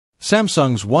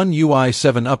Samsung's One UI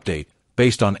 7 update,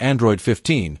 based on Android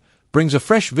 15, brings a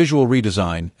fresh visual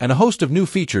redesign and a host of new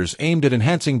features aimed at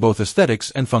enhancing both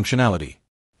aesthetics and functionality.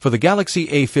 For the Galaxy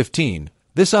A15,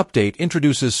 this update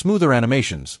introduces smoother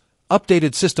animations,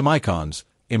 updated system icons,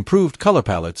 improved color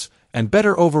palettes, and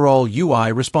better overall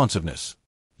UI responsiveness.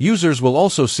 Users will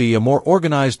also see a more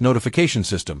organized notification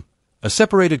system, a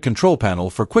separated control panel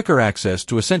for quicker access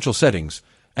to essential settings,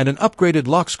 and an upgraded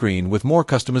lock screen with more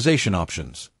customization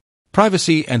options.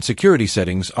 Privacy and security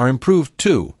settings are improved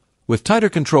too, with tighter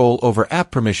control over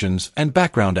app permissions and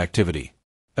background activity.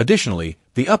 Additionally,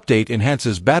 the update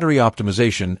enhances battery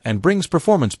optimization and brings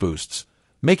performance boosts,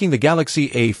 making the Galaxy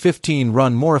A15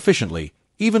 run more efficiently,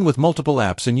 even with multiple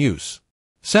apps in use.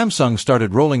 Samsung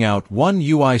started rolling out One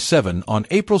UI 7 on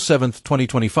April 7,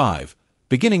 2025,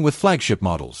 beginning with flagship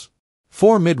models.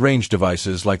 For mid-range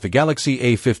devices like the Galaxy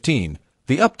A15,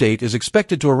 the update is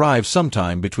expected to arrive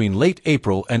sometime between late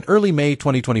April and early May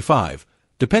 2025,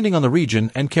 depending on the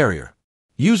region and carrier.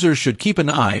 Users should keep an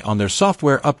eye on their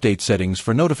software update settings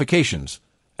for notifications,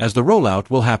 as the rollout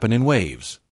will happen in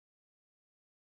waves.